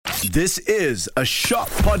This is a Shock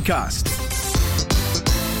podcast.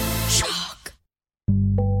 Shock.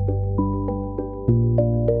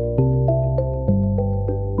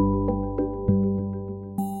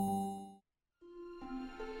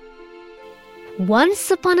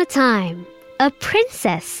 Once upon a time, a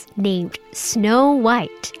princess named Snow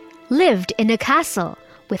White lived in a castle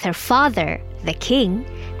with her father, the king,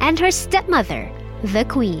 and her stepmother, the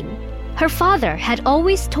queen. Her father had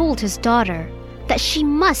always told his daughter that she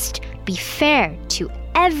must be fair to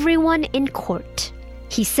everyone in court.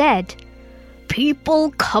 He said,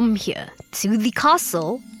 "People come here to the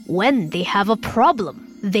castle when they have a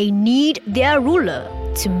problem. They need their ruler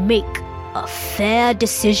to make a fair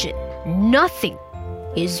decision. Nothing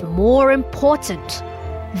is more important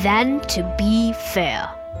than to be fair."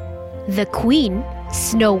 The queen,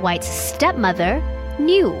 Snow White's stepmother,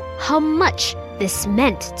 knew how much this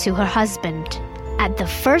meant to her husband. At the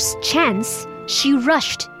first chance, she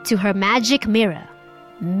rushed to her magic mirror.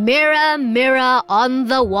 "Mirror, mirror on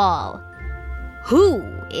the wall, who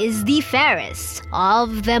is the fairest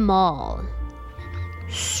of them all?"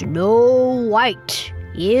 "Snow White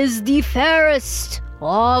is the fairest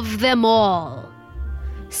of them all,"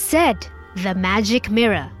 said the magic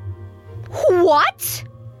mirror. "What?"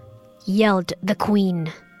 yelled the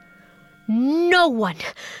queen. No one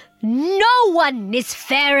is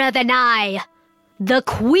fairer than I. The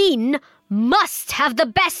queen must have the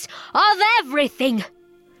best of everything.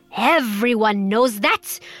 Everyone knows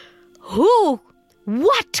that.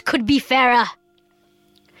 What could be fairer?"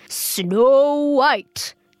 "Snow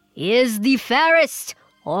White is the fairest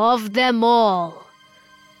of them all,"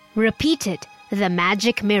 repeated the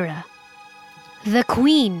magic mirror. The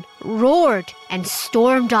queen roared and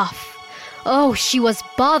stormed off. Oh, she was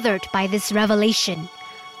bothered by this revelation.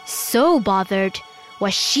 So bothered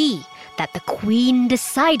was she that the queen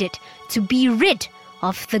decided to be rid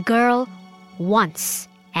of the girl once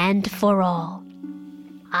and for all.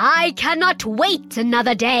 "I cannot wait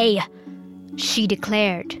another day," she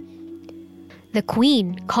declared. The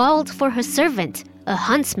queen called for her servant, a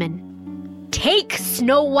huntsman. "Take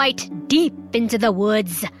Snow White deep into the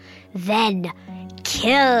woods, then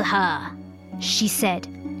kill her," she said,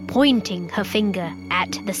 pointing her finger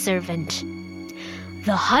at the servant.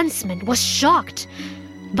 The huntsman was shocked,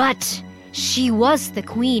 but she was the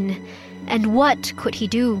queen, and what could he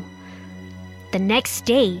do? The next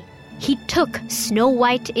day, he took Snow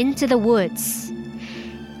White into the woods.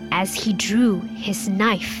 As he drew his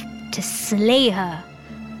knife to slay her,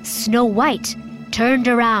 Snow White turned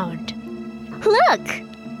around. "Look,"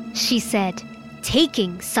 she said,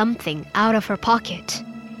 taking something out of her pocket.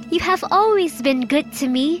 "You have always been good to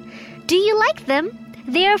me. Do you like them?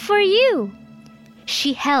 They are for you."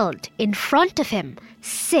 She held in front of him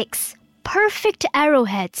 6 perfect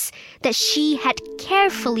arrowheads that she had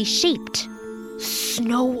carefully shaped.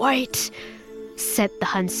 "Snow White," said the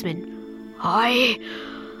huntsman, I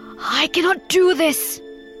cannot do this."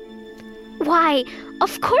 "Why,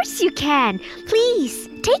 of course you can. Please,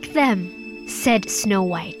 take them," said Snow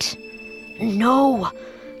White. "No,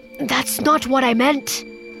 that's not what I meant,"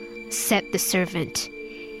 said the servant.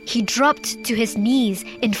 He dropped to his knees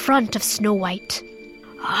in front of Snow White.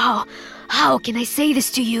 How can I say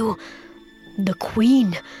this to you? The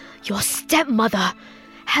queen, your stepmother,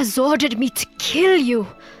 has ordered me to kill you.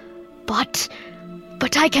 But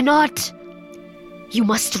I cannot. You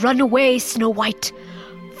must run away, Snow White.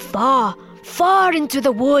 Far, far into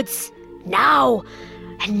the woods, now,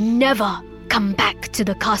 and never come back to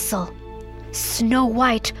the castle." Snow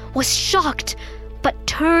White was shocked, but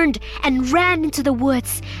turned and ran into the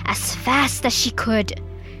woods as fast as she could.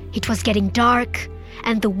 It was getting dark,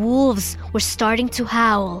 and the wolves were starting to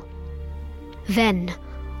howl. Then,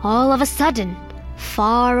 all of a sudden,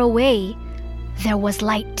 far away, there was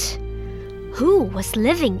light. Who was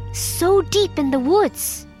living so deep in the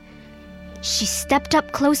woods? She stepped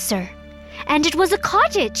up closer, and it was a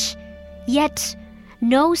cottage. Yet,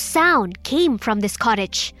 no sound came from this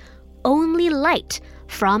cottage, only light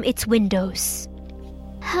from its windows.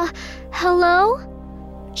 "Hello?"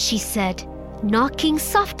 she said, knocking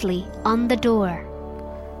softly on the door.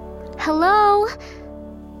 "Hello?"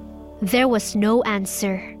 There was no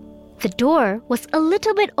answer. The door was a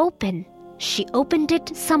little bit open. She opened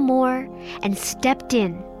it some more and stepped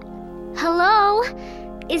in. "Hello?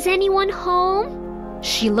 Is anyone home?"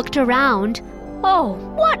 She looked around. Oh,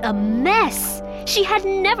 what a mess! She had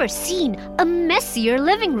never seen a messier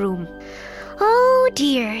living room. "Oh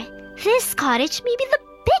dear, this cottage may be the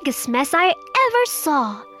biggest mess I ever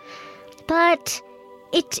saw. But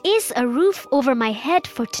it is a roof over my head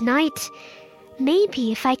for tonight.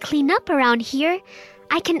 Maybe if I clean up around here,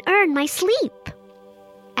 I can earn my sleep."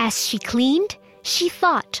 As As she cleaned, she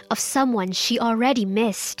thought of someone she already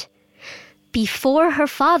missed. Before her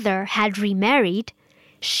father had remarried,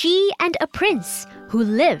 she and a prince who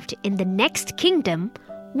lived in the next kingdom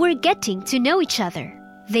were getting to know each other.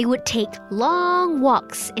 They would take long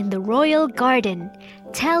walks in the royal garden,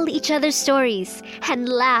 tell each other stories, and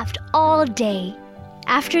laughed all day.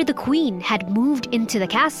 After the queen had moved into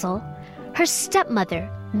the castle, her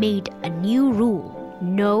stepmother made a new rule: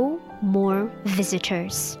 no more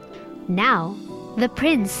visitors. Now, the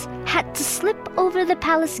prince had to slip over the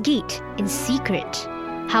palace gate in secret.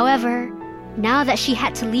 However, now that she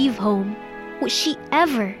had to leave home, would she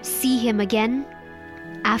ever see him again?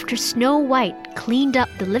 After Snow White cleaned up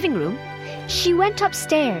the living room, she went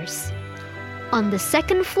upstairs. On the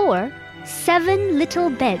second floor, 7 little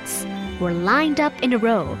beds were lined up in a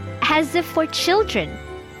row, as if for children.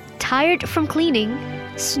 Tired from cleaning,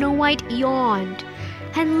 Snow White yawned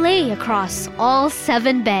and lay across all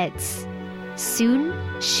 7 beds. Soon,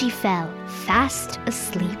 she fell fast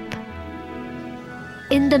asleep.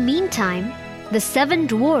 In the meantime, the 7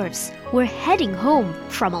 dwarves were heading home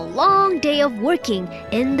from a long day of working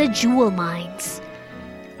in the jewel mines.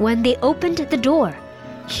 When they opened the door,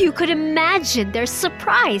 you could imagine their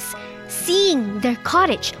surprise seeing their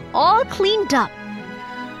cottage all cleaned up.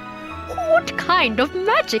 "What kind of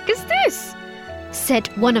magic is this?"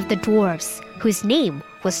 said one of the dwarves, whose name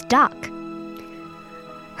was Doc.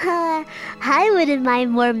 I wouldn't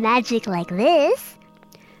mind more magic like this,"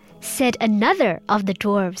 said another of the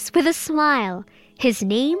dwarves with a smile. His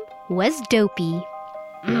name was Dopey.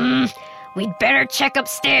 We'd better check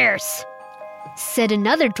upstairs," said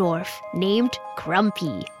another dwarf named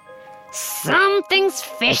Grumpy. "Something's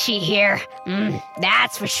fishy here,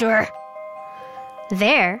 that's for sure."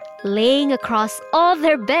 There, laying across all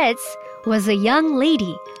their beds, was a young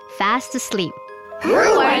lady fast asleep. "Who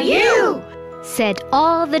are you?" said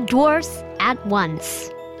all the dwarfs at once.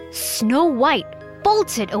 Snow White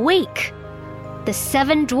bolted awake. The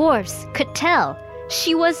 7 dwarfs could tell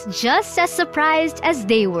she was just as surprised as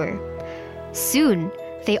they were. Soon,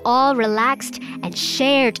 they all relaxed and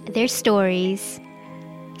shared their stories.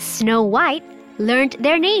 Snow White learned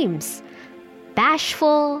their names: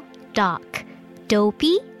 Bashful, Doc,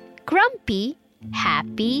 Dopey, Grumpy,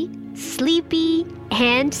 Happy, Sleepy,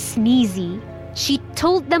 and Sneezy. She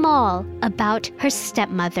told them all about her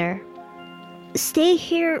stepmother. "Stay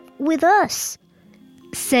here with us,"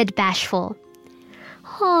 said Bashful.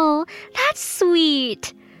 "Oh, that's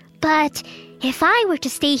sweet. But if I were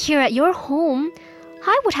to stay here at your home,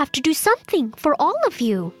 I would have to do something for all of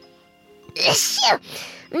you."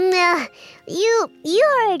 You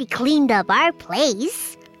already cleaned up our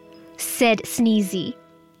place," said Sneezy.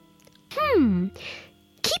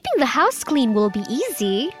 Keeping the house clean will be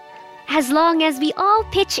easy, as long as we all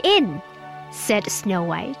pitch in, said Snow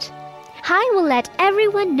White. I will let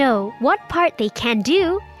everyone know what part they can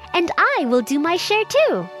do, and I will do my share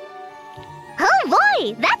too. "Oh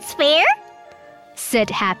boy, that's fair," said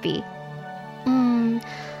Happy.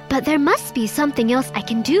 But there must be something else I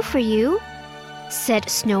can do for you, said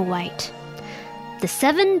Snow White. The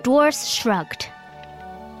 7 dwarfs shrugged.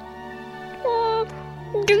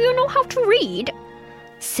 Do you know how to read?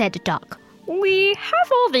 Said Doc. We have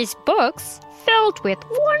all these books filled with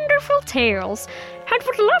wonderful tales and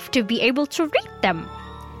would love to be able to read them.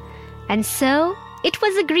 And so it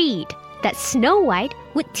was agreed that Snow White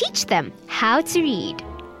would teach them how to read.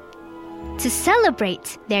 To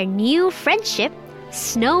celebrate their new friendship,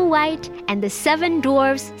 Snow White and the 7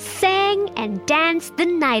 dwarfs sang and danced the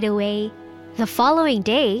night away. The following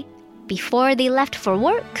day, before they left for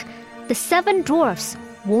work, the 7 dwarfs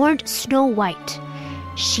warned Snow White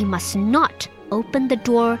she must not open the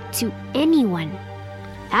door to anyone.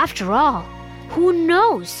 After all, who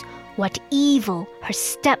knows what evil her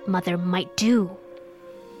stepmother might do?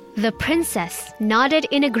 The princess nodded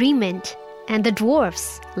in agreement, and the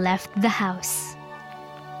dwarfs left the house.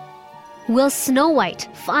 Will Snow White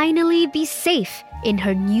finally be safe in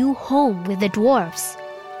her new home with the dwarfs?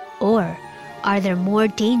 Or are there more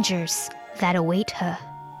dangers that await her?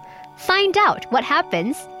 Find out what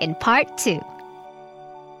happens in part 2.